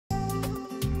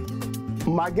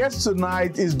My guest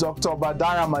tonight is Dr.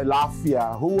 Obadiah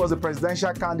Mailafia, who was a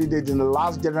presidential candidate in the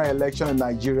last general election in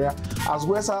Nigeria, as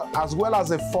well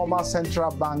as a former central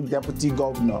bank deputy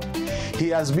governor. He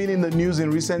has been in the news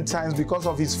in recent times because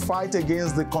of his fight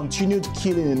against the continued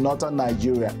killing in northern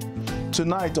Nigeria.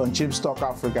 Tonight on Chim Talk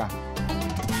Africa.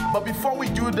 But before we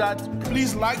do that,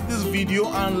 please like this video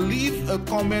and leave a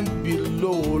comment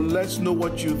below. Let's know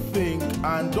what you think.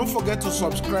 And don't forget to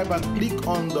subscribe and click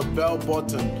on the bell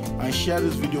button and share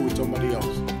this video with somebody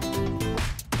else.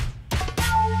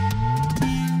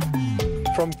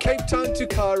 From Cape Town to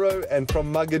Cairo and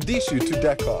from Mogadishu to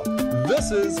Dakar,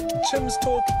 this is Chim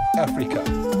Talk Africa.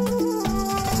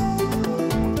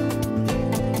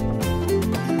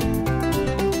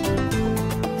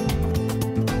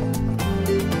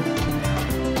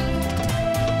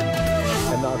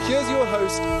 Here's your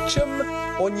host, Chim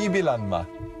Onyibilanma.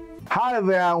 Hi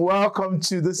there and welcome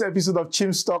to this episode of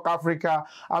Chim Talk Africa.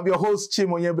 I'm your host, Chim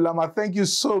Onyibilanma. Thank you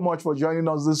so much for joining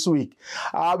us this week.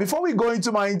 Before we go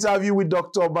into my interview with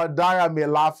Dr. Obadiah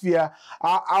Mailafia,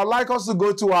 I'd like us to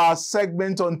go to our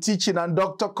segment on teaching, and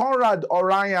Dr. Conrad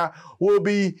Oranya will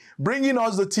be bringing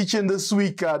us the teaching this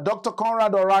week. Dr.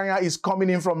 Conrad Oranya is coming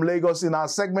in from Lagos in our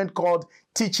segment called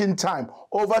Teaching Time.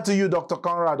 Over to you, Dr.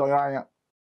 Conrad Oranya.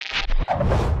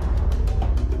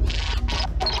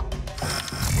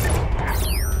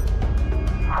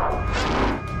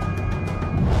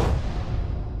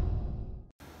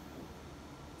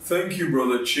 Thank you,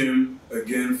 Brother Chim,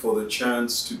 again for the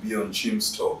chance to be on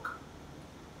Chim's Talk.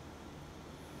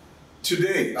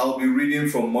 Today, I'll be reading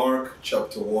from Mark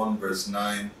chapter 1, verse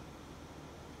 9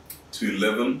 to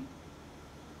 11.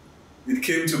 It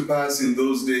came to pass in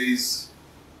those days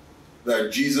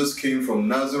that Jesus came from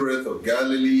Nazareth of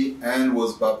Galilee and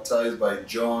was baptized by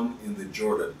John in the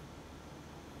Jordan.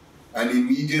 And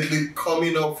immediately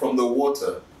coming up from the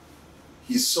water,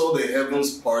 he saw the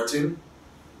heavens parting,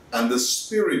 and the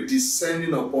Spirit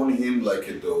descending upon him like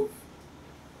a dove.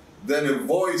 Then a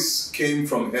voice came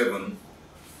from heaven,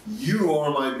 "You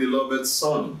are my beloved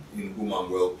Son, in whom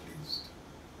I'm well pleased."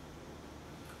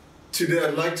 Today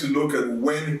I'd like to look at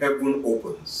when heaven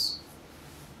opens.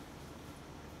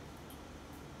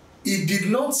 It did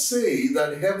not say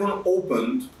that heaven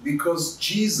opened because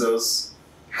Jesus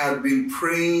had been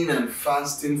praying and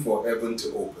fasting for heaven to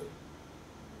open.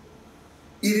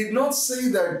 It did not say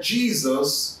that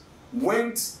Jesus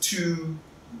went to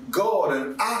God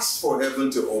and asked for heaven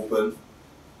to open,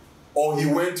 or he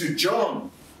went to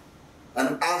John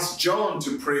and asked John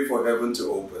to pray for heaven to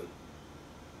open.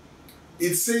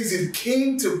 It says it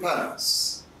came to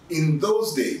pass in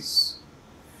those days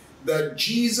that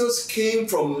Jesus came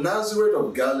from Nazareth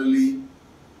of Galilee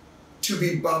to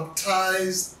be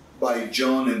baptized by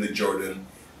John in the Jordan,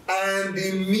 and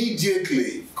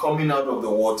immediately coming out of the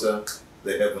water,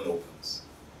 the heaven opens.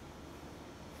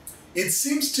 It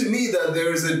seems to me that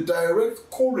there is a direct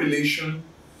correlation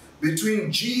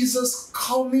between Jesus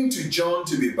coming to John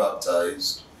to be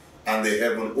baptized and the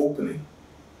heaven opening.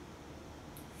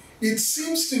 It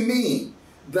seems to me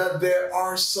that there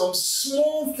are some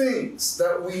small things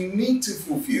that we need to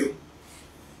fulfill.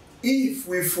 If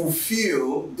we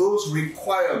fulfill those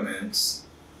requirements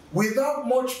without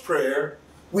much prayer,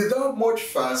 without much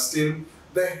fasting,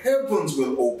 the heavens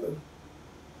will open.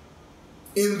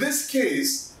 In this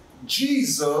case,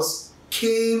 Jesus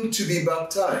came to be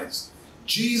baptized.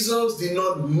 Jesus did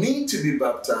not need to be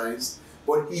baptized,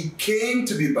 but he came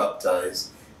to be baptized.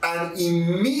 And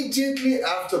immediately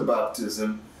after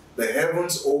baptism, the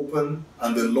heavens opened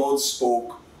and the Lord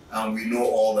spoke, and we know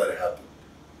all that happened.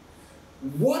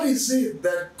 What is it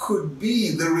that could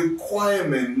be the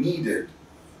requirement needed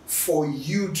for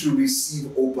you to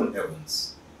receive open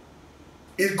heavens?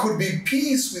 It could be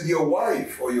peace with your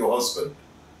wife or your husband.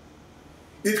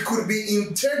 It could be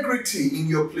integrity in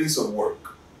your place of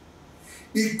work.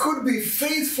 It could be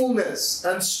faithfulness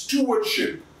and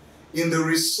stewardship in the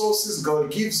resources God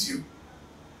gives you.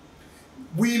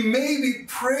 We may be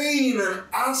praying and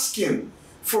asking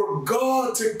for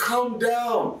God to come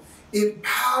down in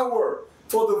power,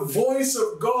 for the voice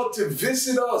of God to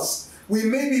visit us. We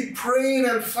may be praying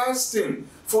and fasting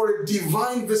for a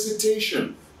divine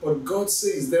visitation. But God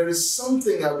says, there is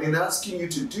something I've been asking you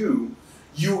to do.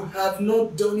 You have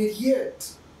not done it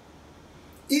yet.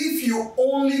 If you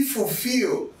only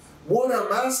fulfill what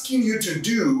I'm asking you to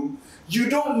do, you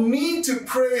don't need to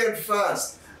pray and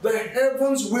fast. The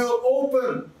heavens will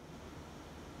open.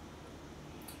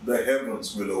 The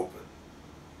heavens will open.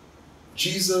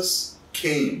 Jesus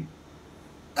came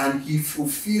and he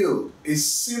fulfilled a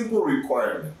simple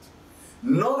requirement.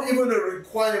 Not even a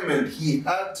requirement he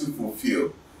had to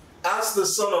fulfill. As the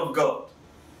Son of God,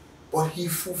 But he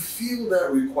fulfilled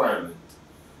that requirement.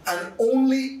 And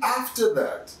only after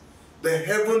that, the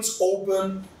heavens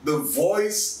opened, the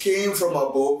voice came from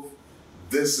above,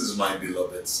 "This is my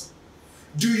beloved Son."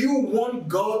 Do you want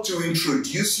God to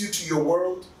introduce you to your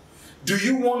world? Do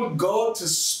you want God to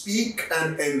speak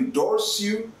and endorse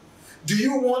you? Do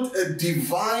you want a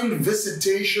divine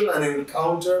visitation and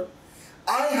encounter?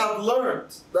 I have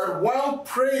learned that while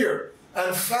prayer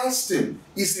and fasting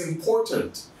is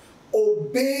important,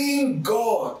 obeying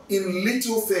God in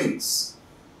little things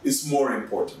is more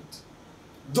important.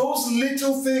 Those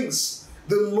little things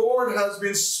the Lord has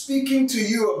been speaking to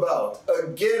you about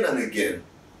again and again.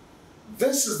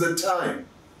 This is the time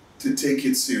to take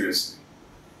it seriously.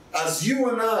 As you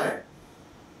and I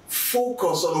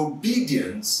focus on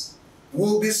obedience,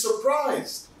 we'll be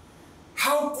surprised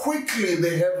how quickly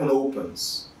the heaven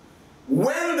opens.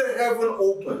 When the heaven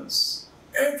opens,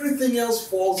 everything else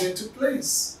falls into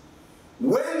place.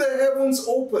 When the heavens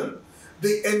open,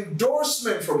 the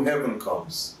endorsement from heaven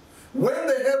comes. When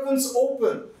the heavens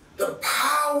open, the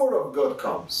power of God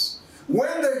comes.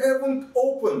 When the heaven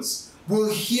opens, we'll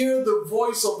hear the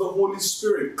voice of the Holy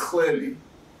Spirit clearly.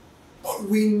 But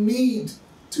we need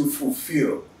to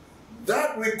fulfill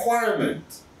that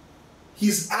requirement.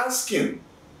 He's asking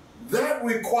that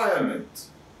requirement.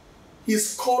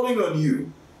 He's calling on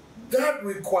you. That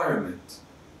requirement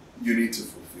you need to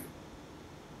fulfill.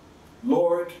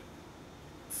 Lord,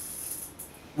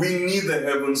 we need the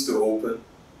heavens to open.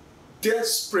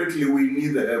 Desperately, we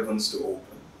need the heavens to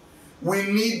open. We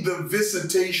need the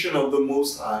visitation of the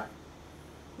Most High.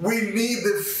 We need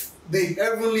the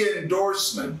heavenly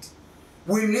endorsement.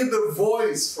 We need the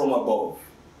voice from above.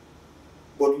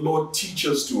 But Lord, teach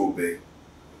us to obey.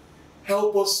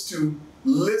 Help us to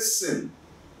listen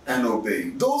and obey.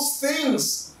 Those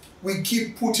things we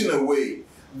keep putting away,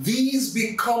 these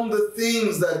become the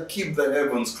things that keep the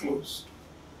heavens closed.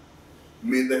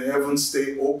 May the heavens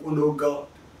stay open, O God,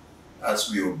 as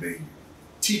we obey you.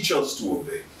 Teach us to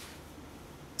obey.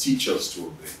 Teach us to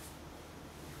obey.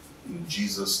 In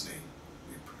Jesus' name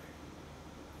we pray.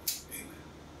 Amen.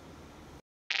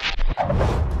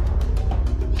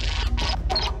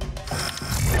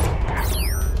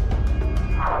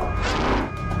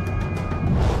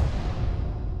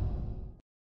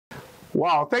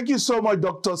 Wow, thank you so much,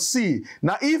 Dr. C.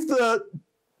 Now, if the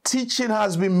teaching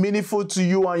has been meaningful to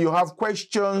you and you have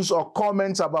questions or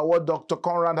comments about what Dr.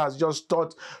 Conrad has just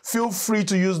taught, feel free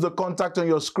to use the contact on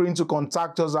your screen to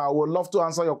contact us. I would love to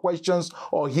answer your questions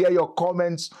or hear your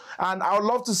comments. And I would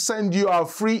love to send you our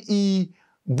free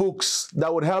e-books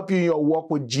that would help you in your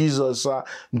walk with Jesus.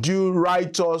 Do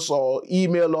write us or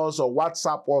email us or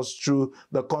WhatsApp us through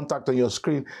the contact on your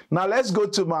screen. Now, let's go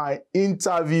to my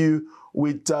interview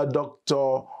with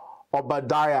Dr.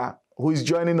 Obadiah, who is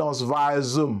joining us via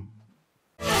Zoom.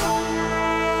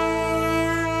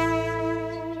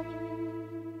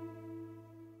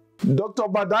 Dr.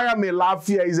 Obadiah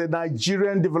Mailafia is a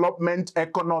Nigerian development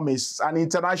economist, an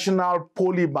international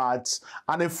polymath,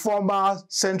 and a former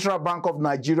Central Bank of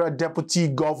Nigeria deputy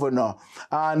governor.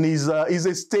 And he's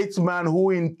a statesman who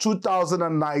in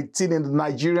 2019 in the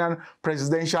Nigerian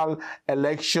Presidential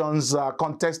Elections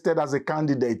contested as a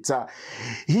candidate.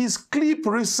 His clip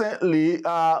recently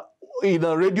in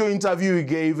a radio interview he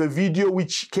gave, a video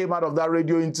which came out of that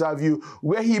radio interview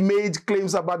where he made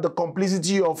claims about the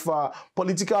complicity of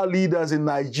political leaders in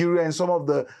Nigeria and some of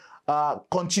the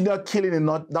continual killing in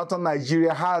northern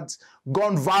Nigeria had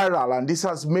gone viral, and this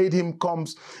has made him come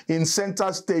in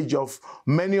center stage of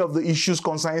many of the issues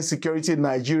concerning security in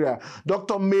Nigeria.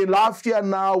 Dr. Mailafia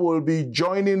now will be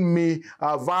joining me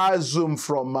via Zoom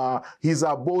from his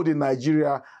abode in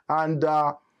Nigeria. And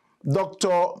Dr.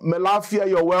 Mailafia,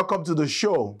 you're welcome to the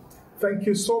show. Thank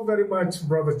you so very much,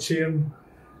 Brother Chim.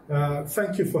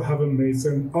 Thank you for having me. It's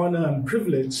an honor and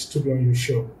privilege to be on your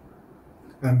show.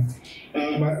 And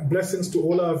my blessings to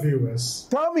all our viewers.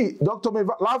 Tell me, Dr.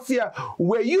 Mailafia,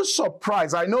 were you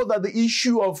surprised? I know that the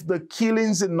issue of the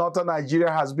killings in northern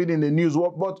Nigeria has been in the news,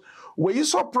 but were you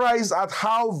surprised at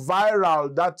how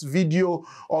viral that video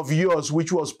of yours,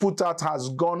 which was put out, has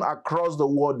gone across the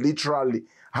world, literally?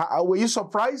 Were you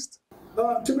surprised?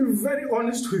 To be very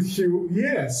honest with you,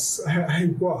 yes, I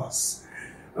was.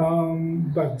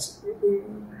 But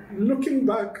looking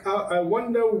back, I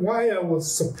wonder why I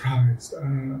was surprised.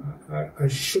 I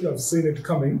should have seen it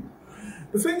coming.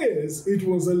 The thing is, it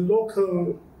was a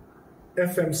local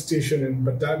FM station in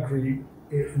Badagry,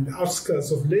 in the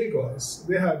outskirts of Lagos.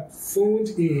 They had phoned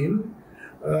in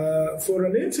for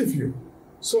an interview.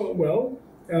 So, well,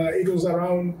 it was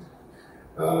around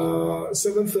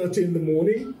 7:30 in the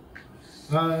morning,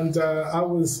 and I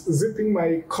was sipping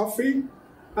my coffee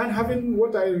and having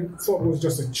what I thought was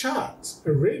just a chat,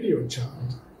 a radio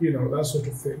chat, you know, that sort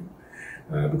of thing.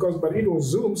 But it was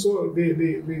Zoom, so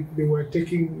they were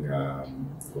taking,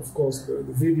 of course, the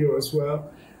video as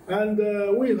well. And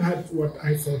we had what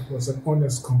I thought was an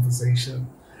honest conversation.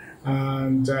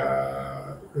 And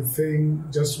the thing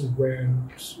just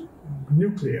went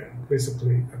nuclear,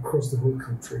 basically, across the whole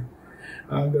country.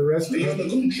 And the rest beyond the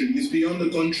country. It's beyond the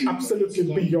country.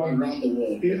 Absolutely beyond around the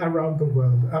world. Around the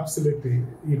world, absolutely.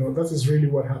 You know, that is really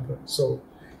what happened. So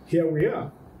here we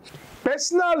are.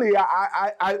 Personally,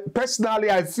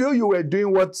 I feel you were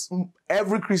doing what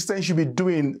every Christian should be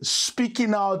doing,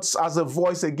 speaking out as a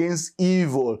voice against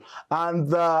evil.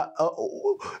 And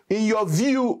in your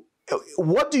view,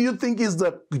 what do you think is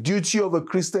the duty of a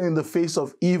Christian in the face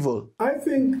of evil? I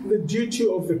think the duty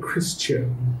of the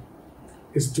Christian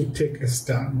is to take a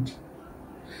stand.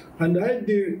 And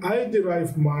I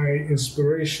derive my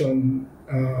inspiration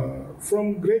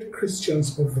from great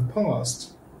Christians of the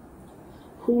past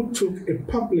who took a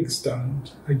public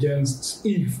stand against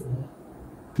evil.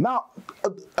 Now,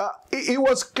 it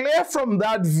was clear from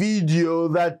that video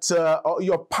that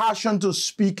your passion to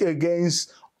speak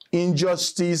against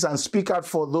injustice and speak out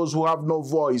for those who have no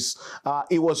voice,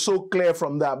 it was so clear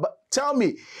from that. But tell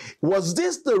me, was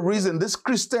this the reason, this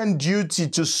Christian duty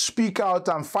to speak out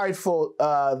and fight for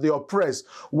the oppressed,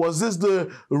 was this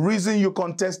the reason you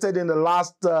contested in the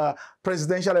last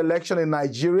presidential election in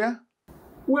Nigeria?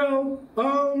 Well,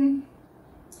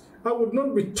 I would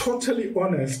not be totally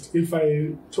honest if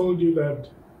I told you that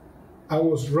I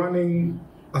was running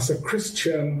as a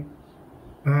Christian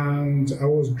and I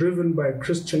was driven by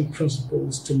Christian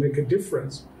principles to make a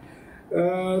difference.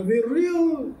 The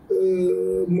real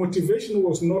motivation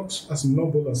was not as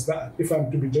noble as that, if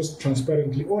I'm to be just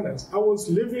transparently honest. I was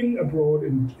living abroad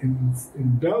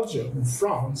in Belgium, in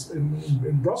France,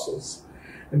 in Brussels,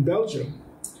 in Belgium.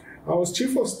 I was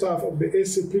chief of staff of the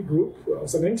ACP group. I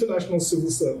was an international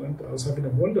civil servant. I was having a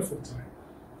wonderful time.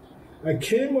 I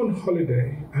came on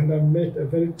holiday and I met a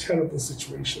very terrible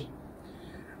situation.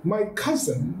 My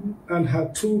cousin and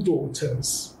her two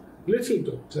daughters, little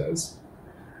daughters,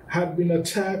 had been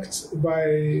attacked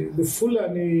by the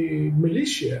Fulani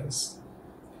militias.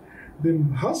 The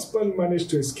husband managed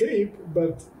to escape,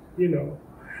 but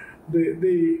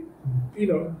they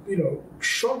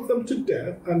shot them to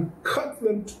death and cut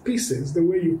them to pieces the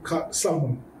way you cut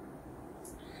salmon.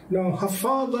 Now, her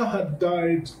father had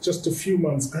died just a few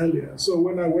months earlier, so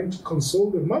when I went to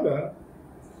console the mother,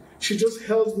 she just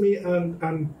held me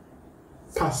and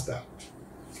passed out,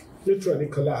 literally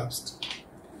collapsed,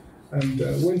 and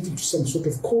went into some sort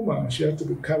of coma. She had to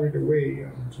be carried away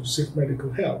to seek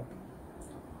medical help.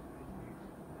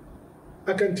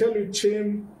 I can tell you,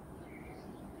 Chim,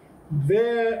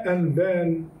 there and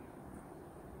then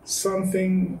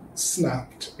something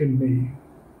snapped in me.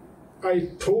 I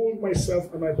told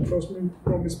myself and I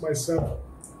promised myself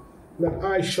that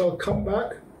I shall come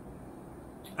back,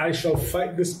 I shall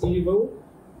fight this evil,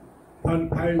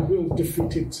 and I will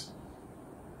defeat it,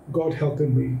 God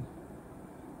helping me.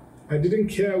 I didn't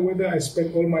care whether I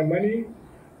spent all my money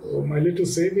or my little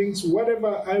savings,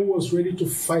 whatever, I was ready to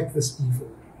fight this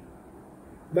evil.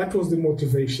 That was the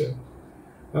motivation.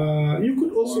 You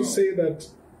could also say that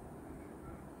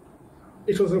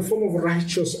it was a form of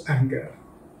righteous anger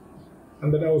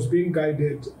and that I was being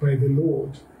guided by the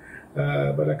Lord.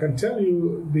 But I can tell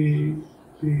you the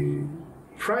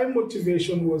prime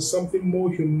motivation was something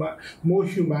more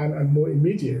human and more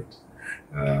immediate.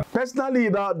 Personally,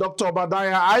 Dr.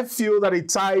 Obadiah, I feel that it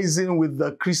ties in with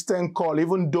the Christian call,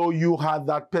 even though you had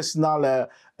that personal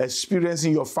experience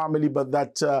in your family, but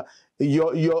that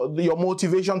your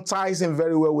motivation ties in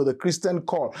very well with the Christian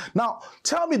call. Now,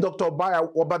 tell me, Dr.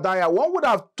 Obadiah, one would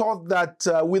have thought that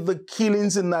with the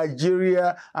killings in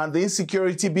Nigeria and the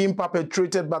insecurity being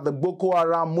perpetrated by the Boko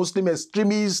Haram Muslim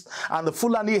extremists and the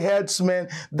Fulani herdsmen,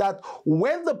 that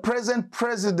when the present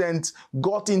president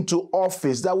got into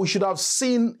office, that we should have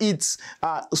seen it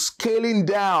scaling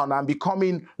down and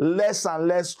becoming less and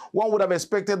less. One would have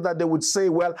expected that they would say,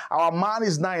 well, our man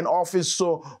is now in office,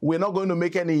 so we're not going to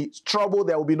make any trouble,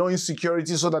 there will be no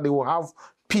insecurity, so that they will have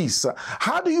peace.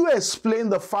 How do you explain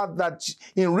the fact that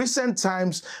in recent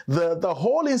times the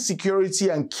whole insecurity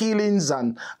and killings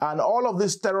and all of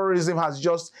this terrorism has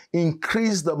just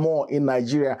increased the more in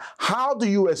Nigeria? How do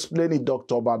you explain it,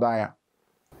 Dr. Obadiah?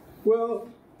 Well,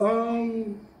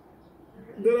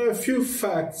 there are a few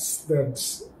facts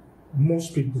that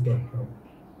most people don't know.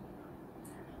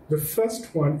 The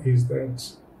first one is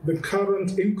that the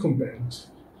current incumbent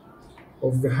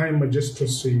of the High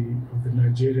Magistracy of the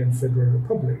Nigerian Federal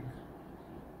Republic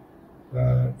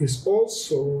is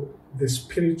also the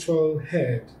spiritual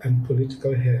head and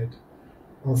political head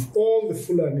of all the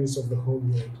Fulanis of the whole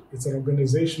world. It's an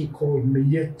organization called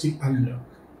Miyetti Allah.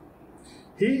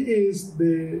 He is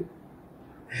the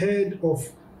head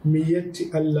of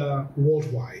Miyetti Allah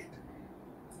worldwide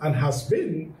and has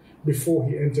been before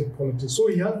he entered politics. So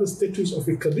he has the status of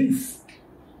a caliph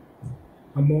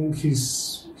among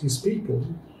his people.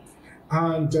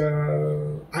 And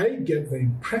I get the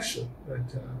impression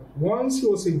that once he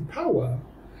was in power,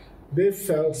 they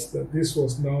felt that this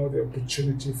was now the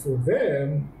opportunity for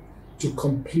them to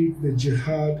complete the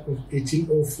jihad of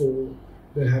 1804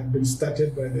 that had been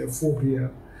started by their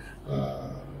forebear,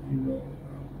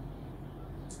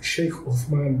 Sheikh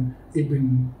Othman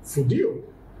ibn Fodio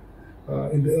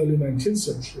in the early 19th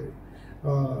century.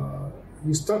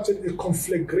 He started a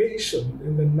conflagration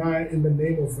in the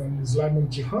name of an Islamic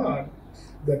jihad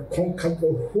that conquered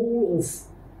the whole of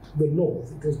the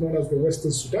north. It was known as the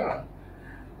Western Sudan.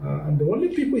 And the only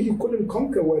people he couldn't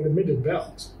conquer were the Middle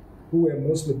Belt, who were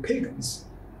mostly pagans.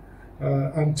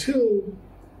 Until,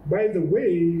 by the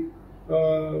way,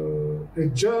 a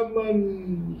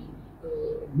German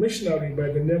missionary by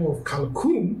the name of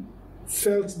Kalkum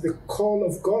felt the call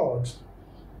of God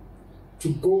to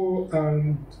go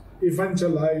and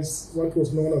evangelize what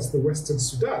was known as the Western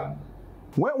Sudan.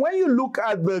 When you look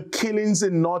at the killings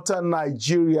in northern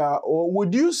Nigeria, or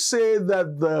would you say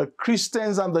that the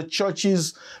Christians and the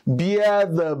churches bear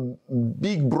the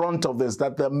big brunt of this,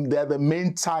 that they're the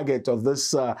main target of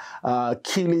this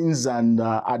killings and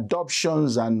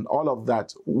adoptions and all of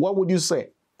that? What would you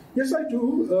say? Yes, I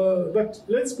do. But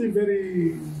let's be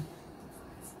very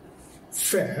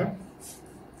fair.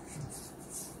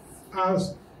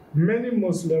 As many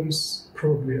Muslims,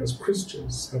 probably as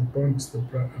Christians, have borne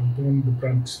the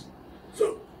brunt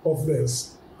of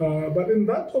this. But in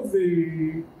that of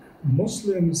the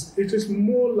Muslims, it is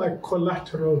more like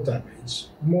collateral damage,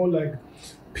 more like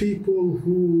people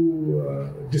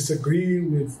who disagree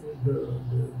with the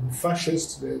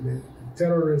fascists, the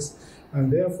terrorists,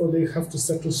 and therefore they have to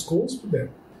settle scores with them.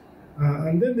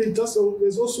 And then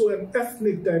there's also an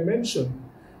ethnic dimension.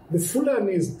 The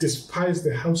Fulanis despise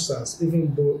the Hausas,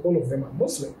 even though all of them are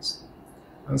Muslims.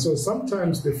 And so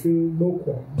sometimes they feel no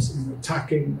qualms in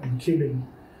attacking and killing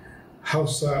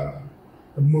Hausa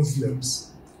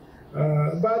Muslims.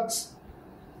 But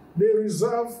they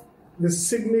reserve the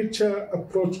signature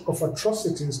approach of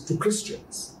atrocities to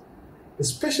Christians,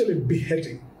 especially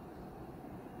beheading.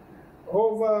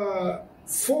 Over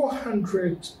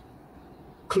 400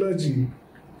 clergy,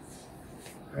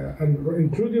 and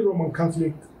including Roman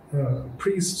Catholic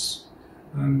priests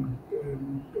and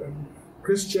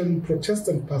Christian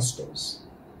Protestant pastors,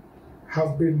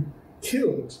 have been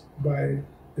killed by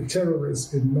the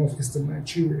terrorists in northeastern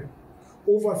Nigeria.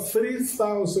 Over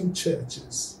 3,000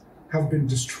 churches have been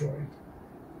destroyed.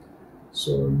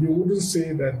 So you wouldn't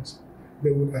say that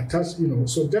they would attach,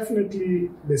 so definitely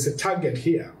there's a target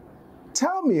here.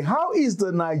 Tell me, how is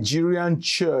the Nigerian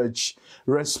church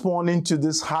responding to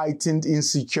this heightened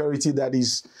insecurity that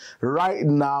is right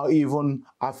now even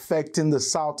affecting the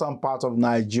southern part of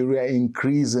Nigeria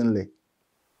increasingly?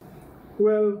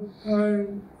 Well,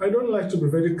 I don't like to be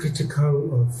very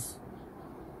critical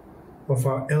of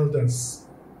our elders,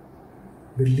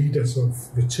 the leaders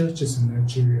of the churches in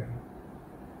Nigeria.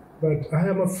 But I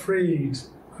am afraid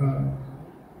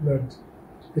that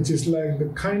it is like the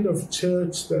kind of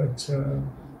church that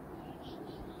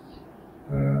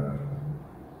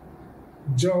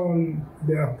John,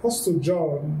 the Apostle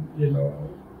John,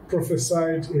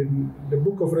 prophesied in the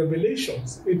book of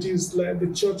Revelations. It is like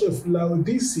the church of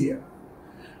Laodicea.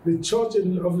 The church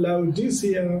of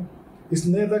Laodicea is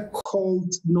neither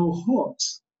cold nor hot.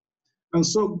 And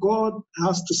so God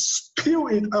has to spew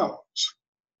it out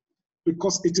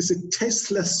because it is a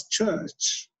tasteless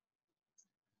church.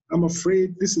 I'm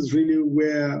afraid this is really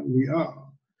where we are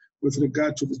with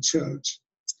regard to the church.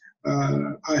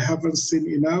 I haven't seen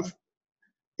enough.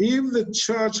 If the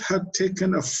church had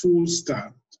taken a full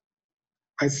stand,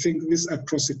 I think these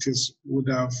atrocities would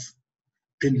have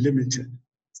been limited.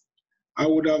 I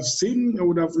would have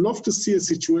loved to see a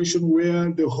situation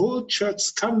where the whole church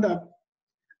stand up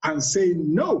and say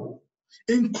no,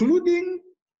 including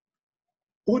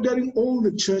ordering all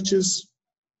the churches,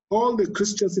 all the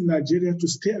Christians in Nigeria to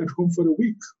stay at home for a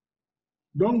week.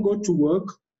 Don't go to work.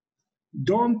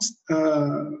 Don't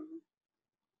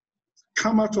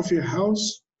come out of your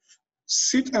house.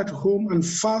 Sit at home and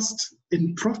fast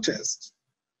in protest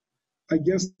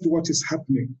against what is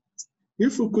happening.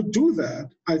 If we could do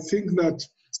that, I think that,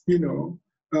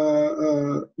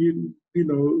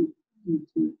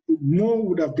 more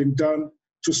would have been done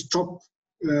to stop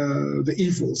the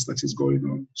evils that is going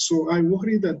on. So I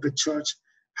worry that the church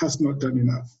has not done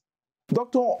enough.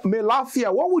 Dr.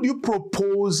 Mailafia, what would you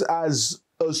propose as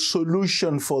a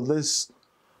solution for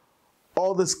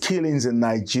all these killings in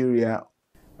Nigeria?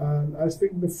 And I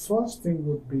think the first thing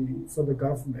would be for the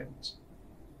government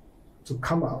to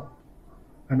come out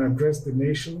and address the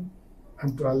nation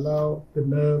and to allow the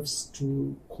nerves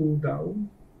to cool down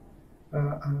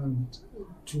and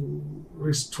to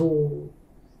restore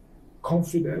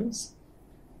confidence.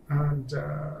 And,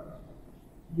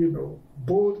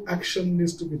 bold action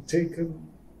needs to be taken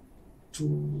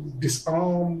to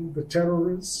disarm the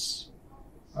terrorists,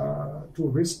 to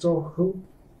restore hope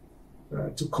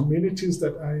to communities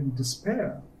that are in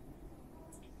despair.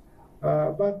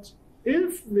 But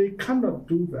if they cannot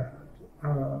do that,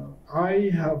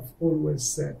 I have always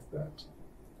said that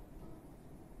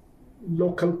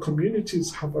local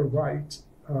communities have a right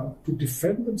to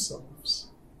defend themselves.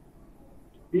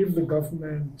 If the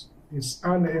government is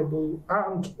unable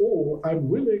and/or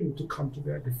unwilling to come to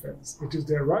their defense, it is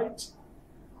their right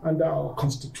under our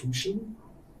Constitution,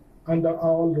 under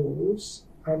our laws,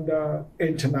 under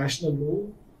international law,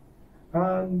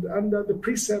 and under the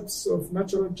precepts of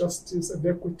natural justice and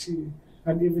equity,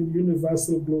 and even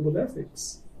universal global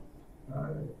ethics.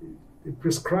 It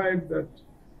prescribed that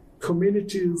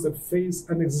communities that face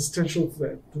an existential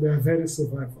threat to their very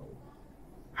survival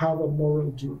have a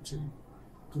moral duty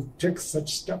to take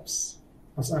such steps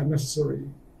as are necessary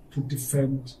to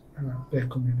defend their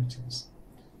communities.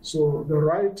 So the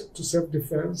right to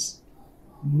self-defense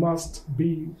must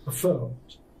be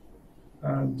affirmed.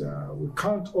 And we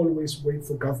can't always wait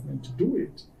for government to do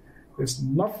it. There's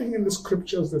nothing in the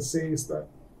scriptures that says that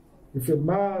if a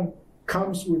man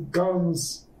comes with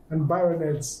guns and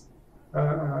bayonets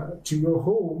to your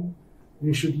home,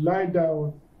 you should lie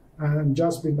down and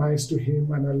just be nice to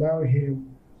him and allow him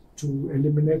to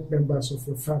eliminate members of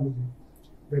your family.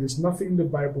 There is nothing in the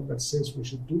Bible that says we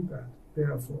should do that.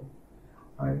 Therefore,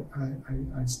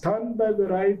 I stand by the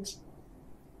right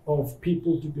of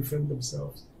people to defend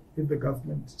themselves if the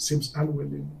government seems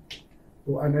unwilling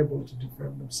or unable to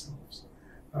defend themselves.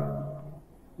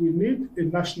 We need a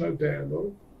national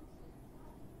dialogue.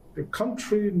 The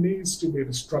country needs to be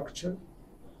restructured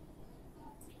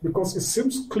because it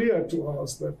seems clear to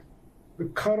us that the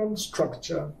current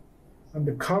structure and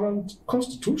the current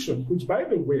constitution, which, by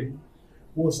the way,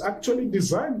 was actually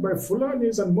designed by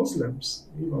Fulanis and Muslims.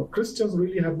 Christians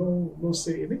really had no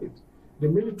say in it. The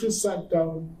military sat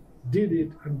down, did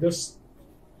it, and just,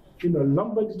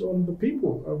 lumbered it on the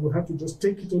people. And we had to just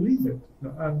take it or leave it.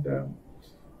 And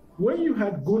when you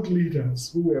had good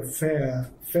leaders who were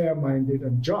fair-minded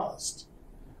and just,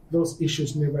 those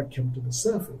issues never came to the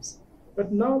surface.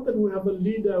 But now that we have a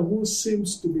leader who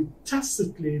seems to be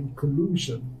tacitly in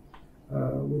collusion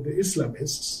with the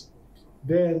Islamists,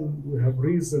 then we have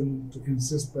reason to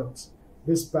insist that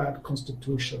this bad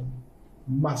constitution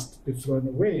must be thrown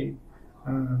away.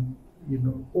 And,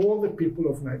 all the people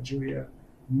of Nigeria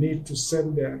need to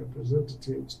send their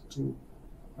representatives to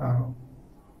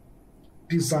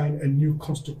design a new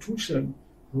constitution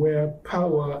where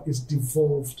power is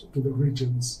devolved to the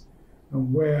regions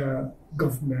and where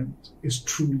government is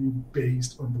truly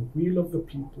based on the will of the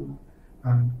people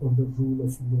and on the rule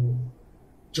of law,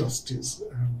 justice,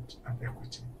 and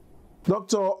equity.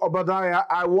 Dr. Obadiah,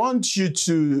 I want you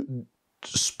to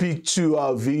speak to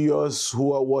our viewers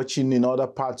who are watching in other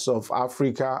parts of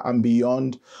Africa and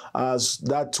beyond, as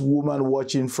that woman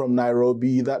watching from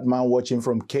Nairobi, that man watching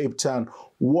from Cape Town.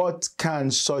 What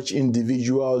can such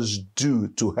individuals do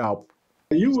to help?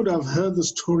 You would have heard the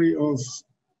story of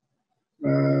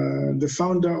the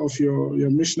founder of your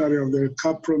missionary of the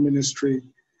Capro ministry,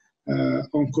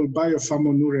 Uncle Bayo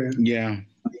Famonure. Yeah.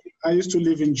 I used to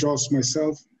live in Jos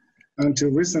myself until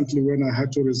recently when I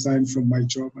had to resign from my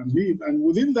job and leave. And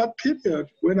within that period,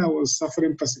 when I was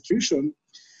suffering persecution,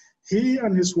 he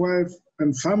and his wife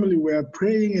and family were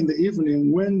praying in the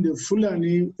evening when the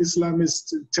Fulani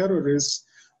Islamist terrorists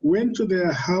went to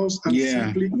their house and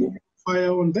simply opened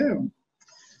fire on them.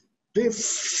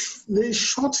 They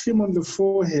shot him on the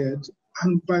forehead,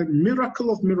 and by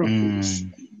miracle of miracles,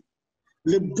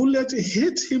 the bullet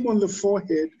hit him on the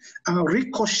forehead and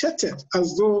ricocheted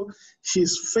as though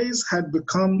his face had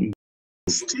become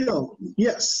steel.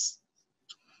 Yes.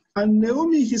 And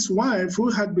Naomi, his wife, who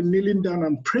had been kneeling down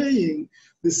and praying,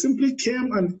 they simply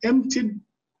came and emptied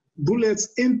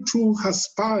bullets into her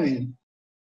spine.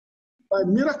 By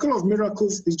miracle of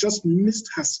miracles, it just missed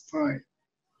her spine.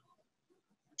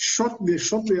 They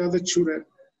shot the other children,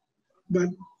 but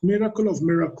miracle of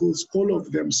miracles, all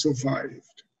of them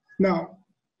survived. Now,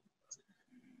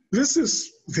 This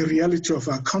is the reality of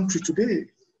our country today.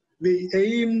 The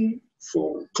aim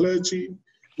for clergy,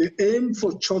 the aim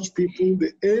for church people,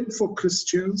 the aim for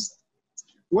Christians.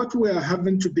 What we are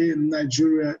having today in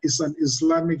Nigeria is an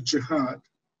Islamic jihad.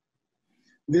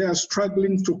 They are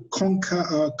struggling to conquer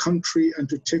our country and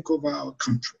to take over our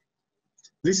country.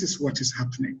 This is what is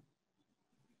happening.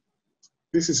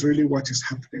 This is really what is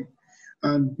happening.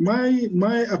 And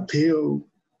my appeal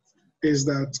is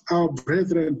that our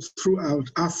brethren throughout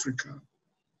Africa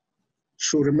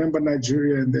should remember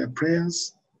Nigeria in their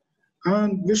prayers,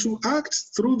 and they should act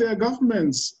through their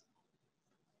governments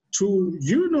to,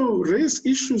 raise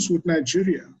issues with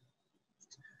Nigeria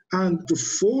and to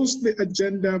force the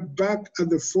agenda back at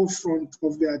the forefront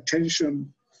of the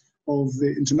attention of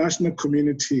the international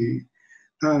community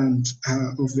and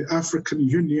of the African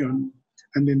Union,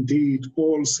 and indeed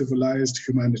all civilized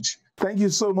humanity. Thank you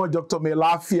so much, Dr.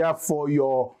 Mailafia, for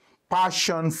your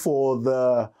passion for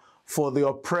the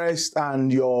oppressed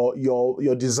and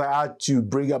your desire to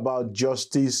bring about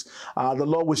justice. The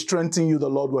Lord will strengthen you, the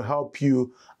Lord will help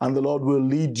you, and the Lord will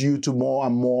lead you to more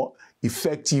and more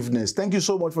effectiveness. Thank you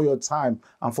so much for your time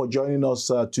and for joining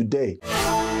us today.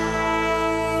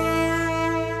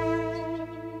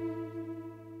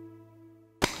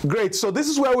 Great. So this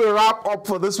is where we wrap up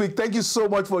for this week. Thank you so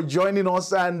much for joining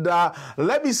us. And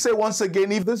let me say once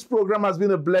again, if this program has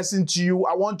been a blessing to you,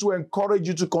 I want to encourage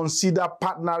you to consider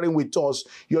partnering with us.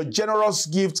 Your generous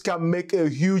gift can make a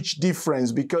huge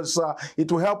difference because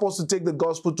it will help us to take the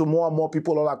gospel to more and more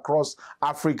people all across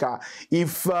Africa.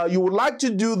 If you would like to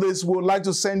do this, we would like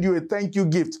to send you a thank you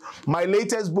gift. My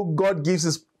latest book, God Gives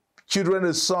His Children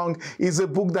a Song, is a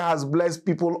book that has blessed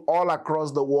people all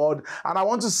across the world. And I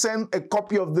want to send a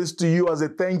copy of this to you as a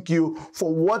thank you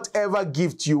for whatever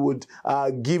gift you would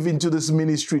give into this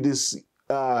ministry this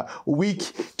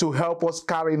week to help us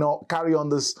carry on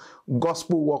this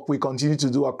gospel work we continue to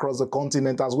do across the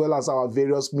continent, as well as our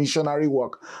various missionary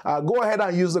work. Go ahead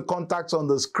and use the contacts on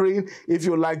the screen if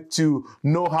you'd like to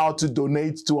know how to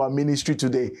donate to our ministry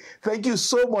today. Thank you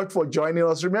so much for joining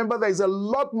us. Remember, there's a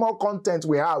lot more content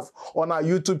we have on our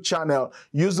YouTube channel.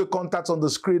 Use the contacts on the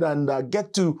screen and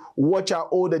get to watch our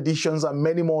old editions and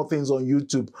many more things on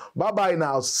YouTube. Bye-bye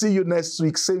now. See you next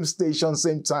week. Same station,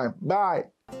 same time. Bye.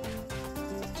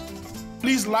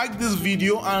 Please like this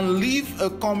video and leave a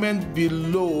comment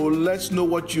below. Let's know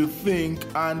what you think.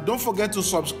 And don't forget to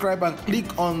subscribe and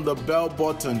click on the bell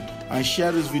button and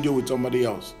share this video with somebody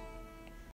else.